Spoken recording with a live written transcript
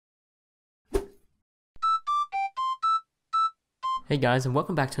Hey guys, and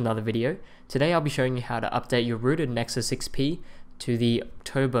welcome back to another video. Today I'll be showing you how to update your rooted Nexus XP to the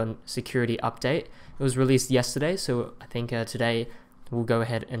October security update. It was released yesterday, so I think today we'll go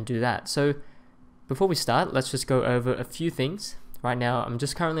ahead and do that. So before we start, let's just go over a few things. Right now I'm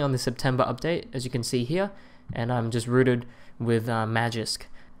just currently on the September update, as you can see here, and I'm just rooted with Magisk.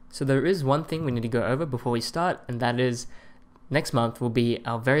 So there is one thing we need to go over before we start, and that is next month will be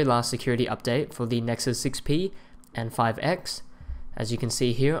our very last security update for the Nexus 6P and 5X. As you can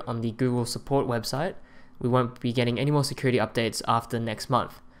see here on the Google support website, we won't be getting any more security updates after next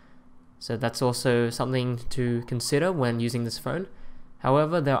month. So that's also something to consider when using this phone.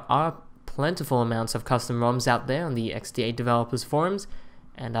 However, there are plentiful amounts of custom ROMs out there on the XDA developers forums,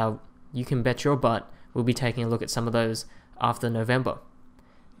 and you can bet your butt we'll be taking a look at some of those after November.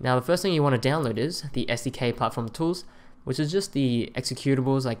 Now the first thing you want to download is the SDK Platform Tools, which is just the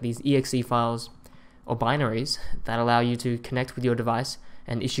executables like these exe files or binaries that allow you to connect with your device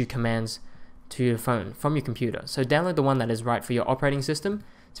and issue commands to your phone from your computer. So download the one that is right for your operating system.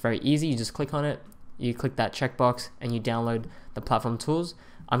 It's very easy. You just click on it, you click that checkbox, and you download the platform tools.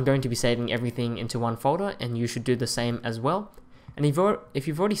 I'm going to be saving everything into one folder, and you should do the same as well. And if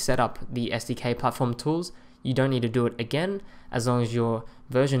you've already set up the SDK platform tools, you don't need to do it again as long as your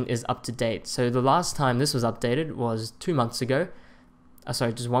version is up to date. So the last time this was updated was 2 months ago.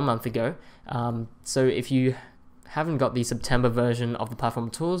 Sorry, just 1 month ago. So if you haven't got the September version of the platform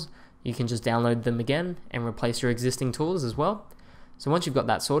tools, you can just download them again and replace your existing tools as well. So once you've got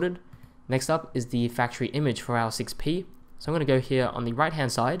that sorted, next up is the factory image for our 6P. So I'm going to go here on the right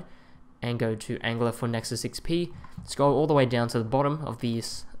hand side and go to Angular for Nexus 6P, scroll all the way down to the bottom of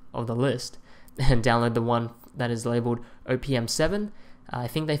the list and download the one that is labeled OPM7. I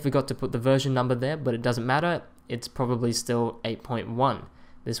think they forgot to put the version number there, but it doesn't matter. It's probably still 8.1.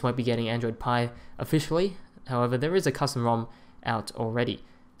 This won't be getting Android Pie officially. However, there is a custom ROM out already.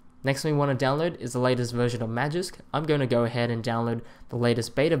 Next thing we want to download is the latest version of Magisk. I'm going to go ahead and download the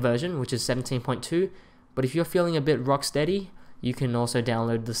latest beta version, which is 17.2. But if you're feeling a bit rock steady, you can also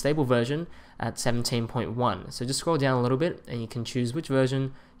download the stable version at 17.1. So just scroll down a little bit and you can choose which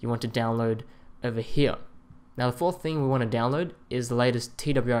version you want to download over here. Now the fourth thing we want to download is the latest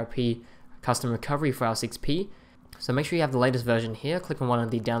TWRP custom recovery for our 6P. So make sure you have the latest version here, click on one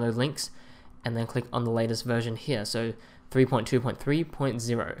of the download links, and then click on the latest version here, so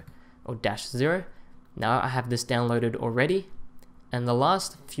 3.2.3.0 or -0. Now I have this downloaded already, and the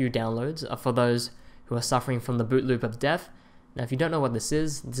last few downloads are for those who are suffering from the boot loop of death. Now if you don't know what this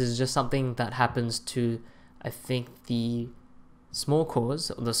is just something that happens to, I think, the small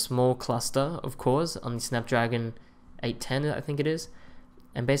cores, or the small cluster of cores on the Snapdragon 810, I think it is.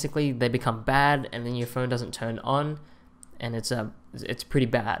 And basically they become bad, and then your phone doesn't turn on, and it's pretty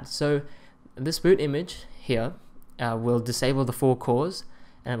bad. So this boot image here will disable the 4 cores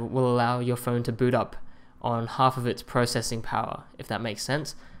and will allow your phone to boot up on half of its processing power, if that makes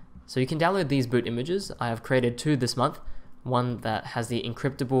sense. So you can download these boot images. I have created 2 this month, one that has the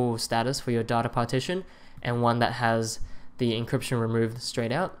encryptable status for your data partition, and one that has the encryption removed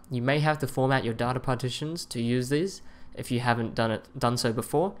straight out. You may have to format your data partitions to use these if you haven't done so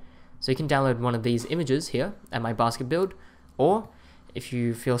before. So you can download one of these images here at my basket build, or if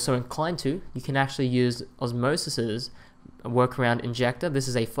you feel so inclined to, you can actually use Osmosis's workaround injector. This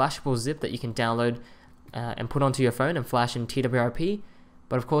is a flashable zip that you can download and put onto your phone and flash in TWRP.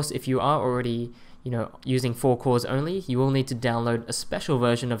 But of course, if you are already using 4 cores only, you will need to download a special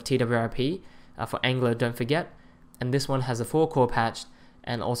version of TWRP for Angular, don't forget. And this one has a 4-core patch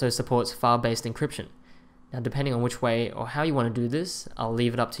and also supports file-based encryption. Now depending on which way or how you want to do this, I'll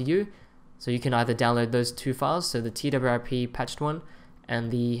leave it up to you. So you can either download those 2 files, so the TWRP patched one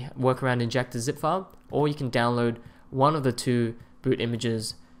and the workaround injector zip file, or you can download one of the 2 boot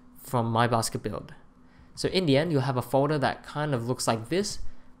images from my basket build. So in the end, you'll have a folder that kind of looks like this.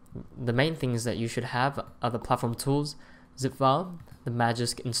 The main things that you should have are the platform tools zip file, the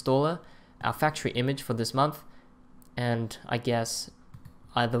Magisk installer, our factory image for this month, and I guess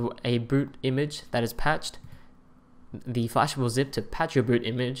either a boot image that is patched, the flashable zip to patch your boot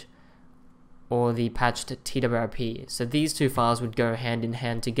image, or the patched TWRP. So these 2 files would go hand in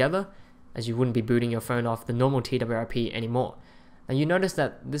hand together, as you wouldn't be booting your phone off the normal TWRP anymore. Now you notice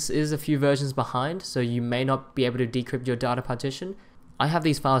that this is a few versions behind, so you may not be able to decrypt your data partition. I have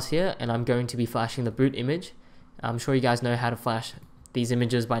these files here, and I'm going to be flashing the boot image. I'm sure you guys know how to flash these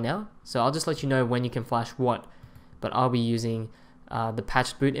images by now, so I'll just let you know when you can flash what. But I'll be using the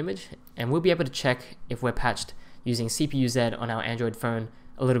patched boot image, and we'll be able to check if we're patched using CPU-Z on our Android phone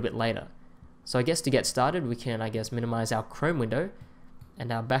a little bit later. So I guess to get started, we can minimize our Chrome window,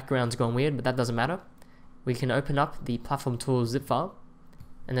 and our background's gone weird, but that doesn't matter. we can open up the Platform Tools zip file,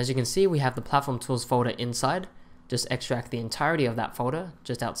 and as you can see, we have the Platform Tools folder inside. Just extract the entirety of that folder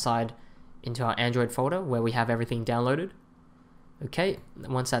just outside into our Android folder where we have everything downloaded. Okay,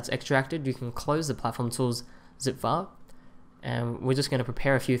 once that's extracted, you can close the Platform Tools zip file, and we're just going to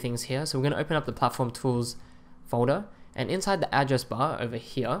prepare a few things here. So we're going to open up the Platform Tools folder, and inside the address bar over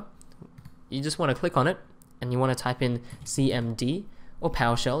here, you just want to click on it, and you want to type in CMD or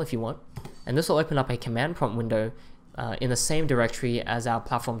PowerShell if you want, and this will open up a command prompt window in the same directory as our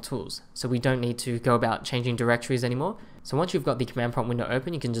Platform Tools, so we don't need to go about changing directories anymore. So once you've got the command prompt window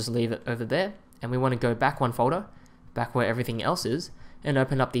open, you can just leave it over there, and we want to go back one folder, back where everything else is, and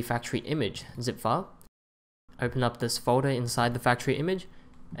open up the factory image zip file. Open up this folder inside the factory image,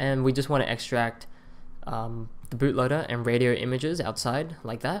 and we just want to extract the bootloader and radio images outside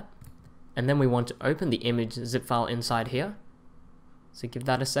like that, and then we want to open the image zip file inside here. So give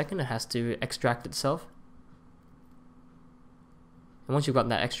that a second, it has to extract itself. And once you've got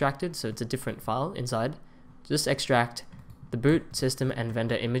that extracted, so it's a different file inside, just extract the boot, system, and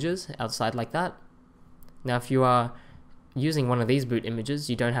vendor images outside like that. Now if you are using one of these boot images,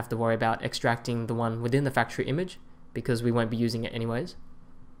 you don't have to worry about extracting the one within the factory image because we won't be using it anyways.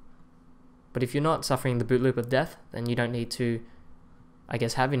 But if you're not suffering the boot loop of death, then you don't need to, I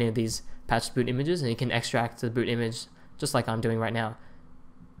guess, have any of these patched boot images, and you can extract the boot image just like I'm doing right now.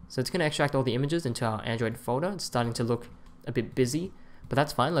 So it's going to extract all the images into our Android folder. It's starting to look a bit busy, but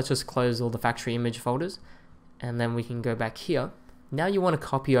that's fine. Let's just close all the factory image folders, and then we can go back here. Now you want to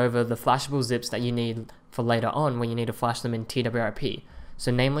copy over the flashable zips that you need for later on when you need to flash them in TWRP.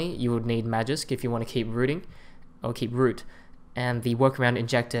 So namely, you would need Magisk if you want to keep rooting, or keep root, and the workaround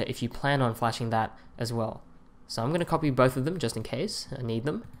injector if you plan on flashing that as well. So I'm going to copy both of them just in case I need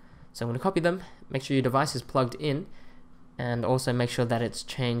them. So I'm going to copy them, make sure your device is plugged in, and also make sure that it's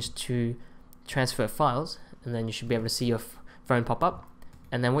changed to transfer files, and then you should be able to see your phone pop up.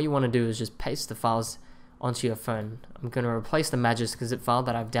 And then what you want to do is just paste the files onto your phone. I'm going to replace the Magisk zip file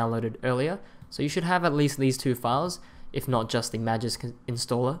that I've downloaded earlier, so you should have at least these two files, if not just the Magisk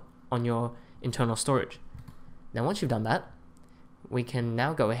installer on your internal storage. Now once you've done that, we can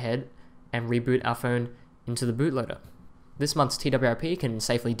now go ahead and reboot our phone into the bootloader. This month's TWRP can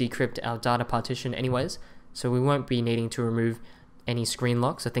safely decrypt our data partition anyways, so we won't be needing to remove any screen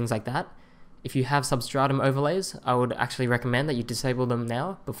locks or things like that. If you have Substratum overlays, I would actually recommend that you disable them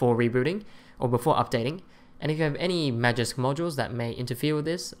now before rebooting or before updating. And if you have any Magisk modules that may interfere with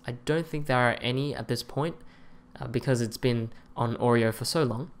this, I don't think there are any at this point because it's been on Oreo for so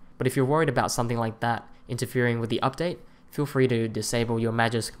long. But if you're worried about something like that interfering with the update, feel free to disable your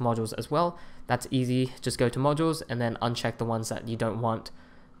Magisk modules as well. That's easy, just go to modules and then uncheck the ones that you don't want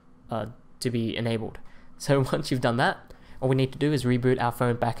to be enabled. So once you've done that, all we need to do is reboot our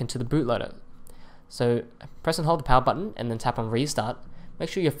phone back into the bootloader. So press and hold the power button and then tap on restart. Make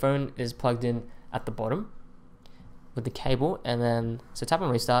sure your phone is plugged in at the bottom with the cable, and then so tap on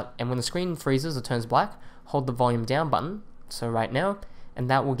restart, and when the screen freezes or turns black, hold the volume down button, so right now, and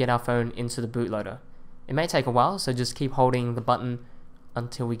that will get our phone into the bootloader. It may take a while, so just keep holding the button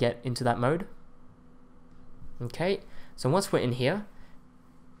until we get into that mode. Okay, so once we're in here,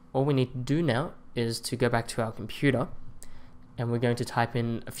 all we need to do now is to go back to our computer, and we're going to type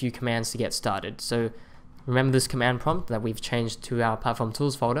in a few commands to get started. So remember this command prompt that we've changed to our Platform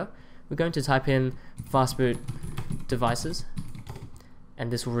Tools folder. We're going to type in fastboot devices, and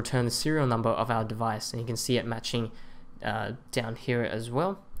this will return the serial number of our device, and you can see it matching down here as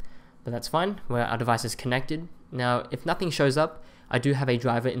well, but that's fine, where our device is connected. Now if nothing shows up, I do have a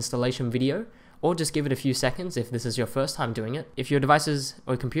driver installation video, or just give it a few seconds if this is your first time doing it. If your devices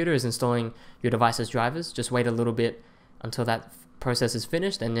or computer is installing your device's drivers, just wait a little bit until that process is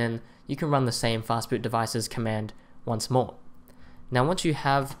finished, and then you can run the same fastboot devices command once more. Now once you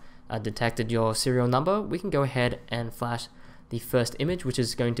have detected your serial number, we can go ahead and flash the first image, which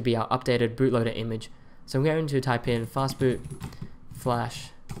is going to be our updated bootloader image. So I'm going to type in fastboot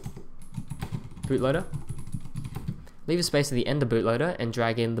flash bootloader, leave a space at the end of bootloader, and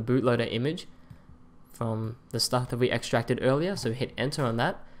drag in the bootloader image from the stuff that we extracted earlier, so hit enter on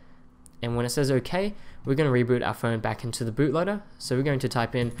that. And when it says OK, we're going to reboot our phone back into the bootloader. So we're going to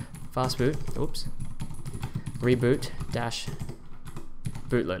type in fastboot, reboot dash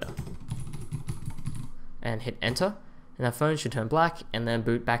bootloader, and hit enter, and our phone should turn black and then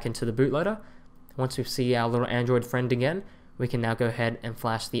boot back into the bootloader. Once we see our little Android friend again, we can now go ahead and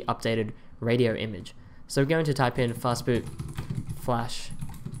flash the updated radio image. So we're going to type in fastboot flash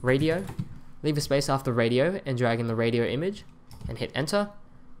radio, leave a space after radio, and drag in the radio image, and hit enter.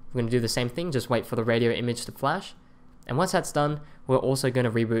 We're going to do the same thing, just wait for the radio image to flash, and once that's done, we're also going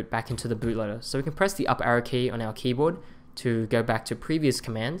to reboot back into the bootloader. So we can press the up arrow key on our keyboard to go back to previous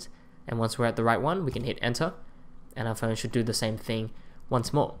commands, and once we're at the right one, we can hit enter, and our phone should do the same thing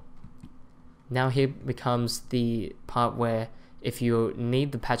once more. Now here becomes the part where if you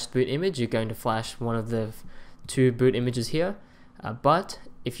need the patched boot image, you're going to flash one of the two boot images here, but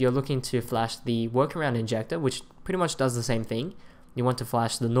if you're looking to flash the workaround injector, which pretty much does the same thing, you want to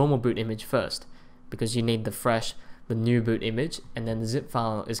flash the normal boot image first, because you need the new boot image, and then the zip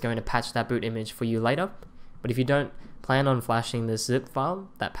file is going to patch that boot image for you later. But if you don't plan on flashing the zip file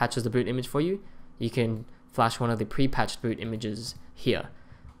that patches the boot image for you, you can flash one of the pre-patched boot images here.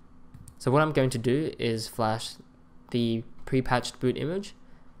 So what I'm going to do is flash the pre-patched boot image.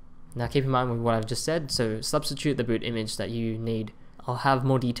 Now keep in mind with what I've just said, so substitute the boot image that you need. I'll have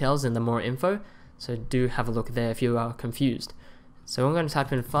more details in the more info, so do have a look there if you are confused. So I'm going to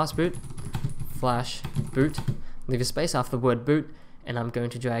type in fastboot flash boot, leave a space after the word boot, and I'm going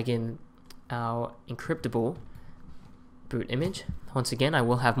to drag in our encryptable boot image. Once again, I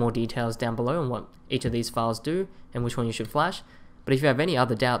will have more details down below on what each of these files do and which one you should flash. But if you have any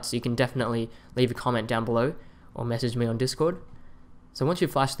other doubts, you can definitely leave a comment down below or message me on Discord. So once you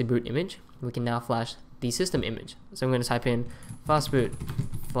flash the boot image, we can now flash the system image. So I'm going to type in fastboot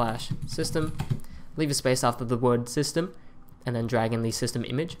flash system, leave a space after the word system, and then drag in the system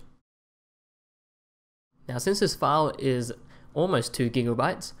image. Now since this file is almost 2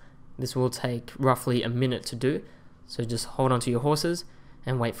 GB, this will take roughly a minute to do, so just hold on to your horses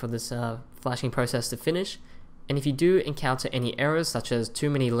and wait for this flashing process to finish. And if you do encounter any errors such as too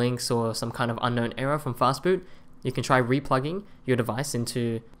many links or some kind of unknown error from fastboot, you can try replugging your device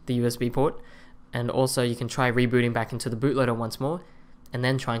into the USB port, and also you can try rebooting back into the bootloader once more and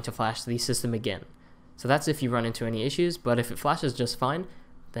then trying to flash the system again. So that's if you run into any issues, but if it flashes just fine,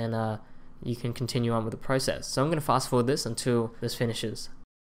 then you can continue on with the process. So I'm going to fast forward this until this finishes.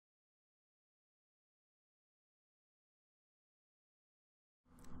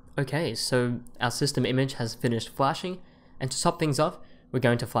 Okay, so our system image has finished flashing, and to top things off, we're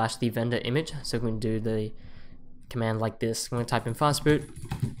going to flash the vendor image. So we're going to do the command like this. I'm going to type in fastboot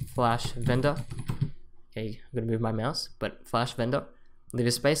flash vendor. Okay, I'm going to move my mouse, but flash vendor. Leave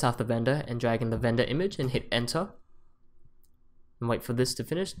a space after vendor and drag in the vendor image and hit enter. And wait for this to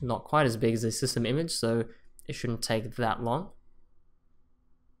finish. Not quite as big as the system image, so it shouldn't take that long.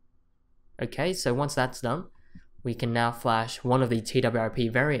 Okay, so once that's done, we can now flash one of the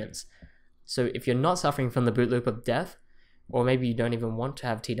TWRP variants. So if you're not suffering from the boot loop of death, or maybe you don't even want to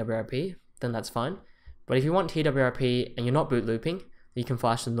have TWRP, then that's fine. But if you want TWRP and you're not boot looping, you can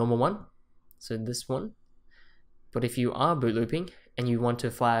flash the normal one, so this one. But if you are boot looping and you want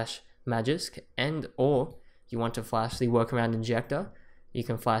to flash Magisk and or you want to flash the workaround injector, you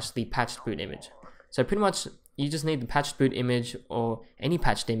can flash the patched boot image. So pretty much you just need the patched boot image or any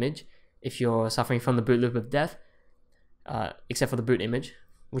patched image if you're suffering from the boot loop of death, except for the boot image,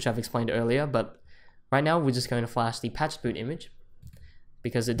 which I've explained earlier. But right now we're just going to flash the patched boot image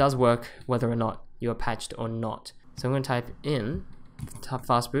because it does work whether or not you are patched or not. So I'm going to type in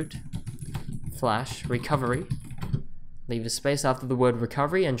fastboot flash recovery, leave a space after the word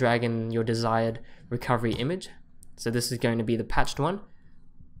recovery and drag in your desired recovery image. So this is going to be the patched one,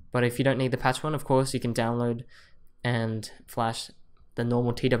 but if you don't need the patched one, of course you can download and flash the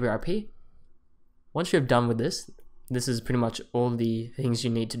normal TWRP. Once you're done with this is pretty much all the things you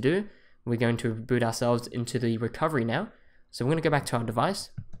need to do. We're going to boot ourselves into the recovery now. So we're going to go back to our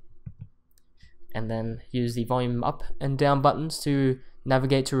device and then use the volume up and down buttons to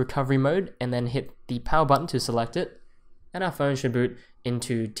navigate to recovery mode, and then hit the power button to select it, and our phone should boot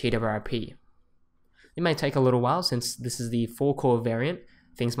into TWRP. It may take a little while since this is the 4-core variant.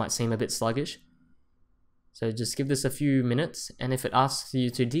 Things might seem a bit sluggish. So just give this a few minutes, and if it asks you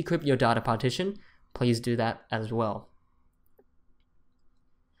to decrypt your data partition, please do that as well.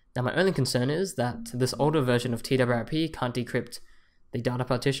 Now my only concern is that this older version of TWRP can't decrypt the data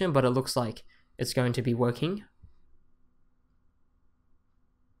partition, but it looks like it's going to be working.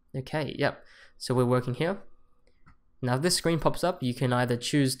 Okay, yep, so we're working here. Now if this screen pops up, you can either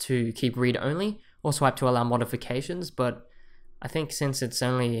choose to keep read only or swipe to allow modifications, but I think since it's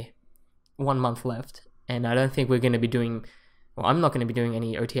only 1 month left, and I don't think we're going to be doing, well, I'm not going to be doing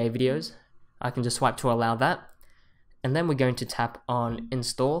any OTA videos, I can just swipe to allow that, and then we're going to tap on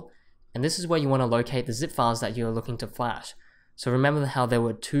install, and this is where you want to locate the zip files that you're looking to flash. So remember how there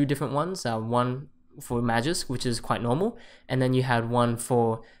were 2 different ones, one for Magisk, which is quite normal, and then you had one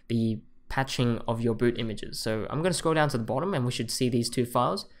for the patching of your boot images. So I'm going to scroll down to the bottom and we should see these 2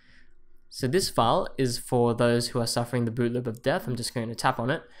 files. So this file is for those who are suffering the boot loop of death. I'm just going to tap on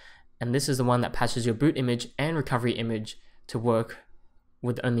it, and this is the one that patches your boot image and recovery image to work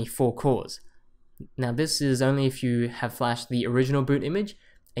with only 4 cores. Now this is only if you have flashed the original boot image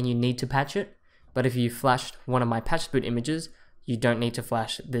and you need to patch it, but if you flashed one of my patched boot images, you don't need to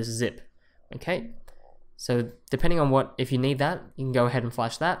flash this zip. Okay, so depending on if you need that, you can go ahead and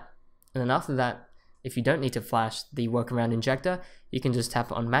flash that, and then after that, if you don't need to flash the workaround injector, you can just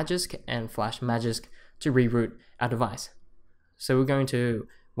tap on Magisk and flash Magisk to reroute our device. So we're going to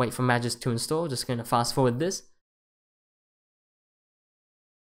wait for Magisk to install, just going to fast forward this.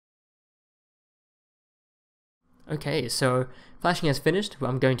 Okay, so flashing has finished.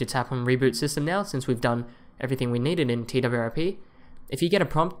 I'm going to tap on Reboot System now since we've done everything we needed in TWRP. If you get a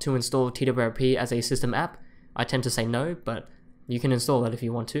prompt to install TWRP as a system app, I tend to say no, but you can install it if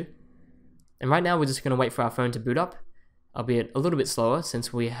you want to. And right now we're just going to wait for our phone to boot up, albeit a little bit slower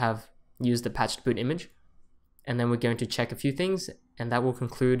since we have used the patched boot image. And then we're going to check a few things, and that will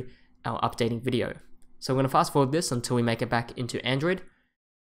conclude our updating video. So we're going to fast forward this until we make it back into Android.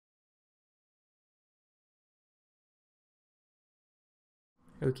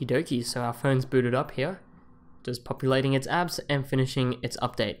 Okie dokie, so our phone's booted up here, just populating its apps and finishing its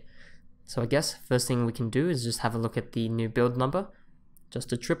update. So I guess first thing we can do is just have a look at the new build number, just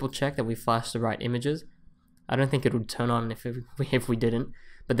to triple check that we flashed the right images. I don't think it would turn on if we didn't,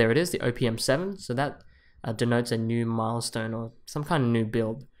 but there it is, the OPM7, so that denotes a new milestone or some kind of new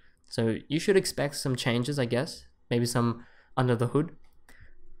build. So you should expect some changes, I guess, maybe some under the hood.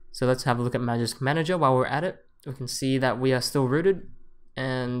 So let's have a look at Magisk Manager while we're at it. We can see that we are still rooted,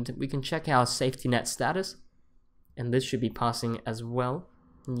 and we can check our safety net status, and this should be passing as well.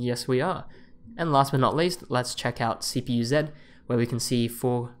 Yes, we are. And last but not least, let's check out CPU-Z, where we can see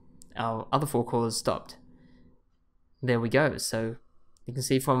our other 4 cores stopped. There we go. So you can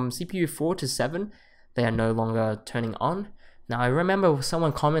see from CPU 4 to 7, they are no longer turning on. Now I remember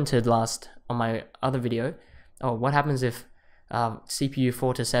someone commented last on my other video, oh, what happens if CPU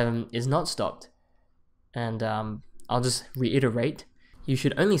 4 to 7 is not stopped? And I'll just reiterate, you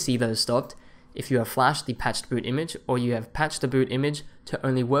should only see those stopped if you have flashed the patched boot image, or you have patched the boot image to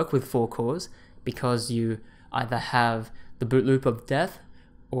only work with 4 cores because you either have the boot loop of death,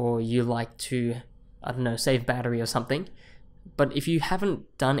 or you like to, I don't know, save battery or something. But if you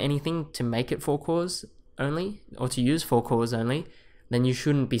haven't done anything to make it 4 cores only, or to use 4 cores only, then you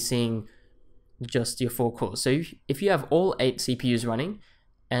shouldn't be seeing just your 4 cores. So if you have all 8 CPUs running,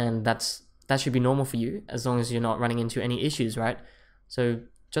 and that should be normal for you, as long as you're not running into any issues, right? So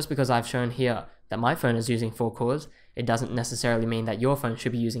just because I've shown here that my phone is using 4 cores, it doesn't necessarily mean that your phone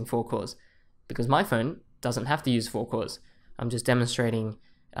should be using 4 cores, because my phone doesn't have to use 4 cores. I'm just demonstrating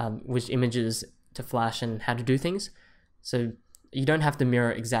which images to flash and how to do things. So you don't have to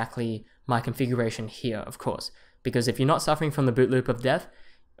mirror exactly my configuration here, of course, because if you're not suffering from the boot loop of death,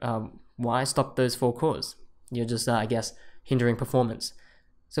 why stop those 4 cores? You're just, I guess, hindering performance.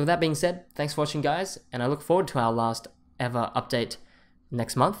 So with that being said, thanks for watching, guys, and I look forward to our last ever update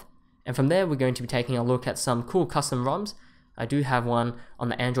next month. And from there, we're going to be taking a look at some cool custom ROMs. I do have one on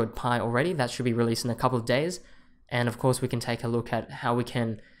the Android Pie already that should be released in a couple of days. And of course, we can take a look at how we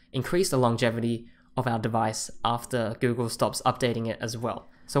can increase the longevity of our device after Google stops updating it as well.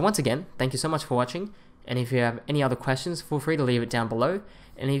 So once again, thank you so much for watching. And if you have any other questions, feel free to leave it down below.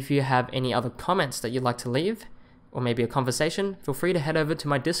 And if you have any other comments that you'd like to leave, or maybe a conversation, feel free to head over to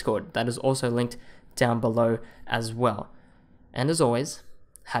my Discord. That is also linked down below as well. And as always,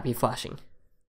 happy flashing.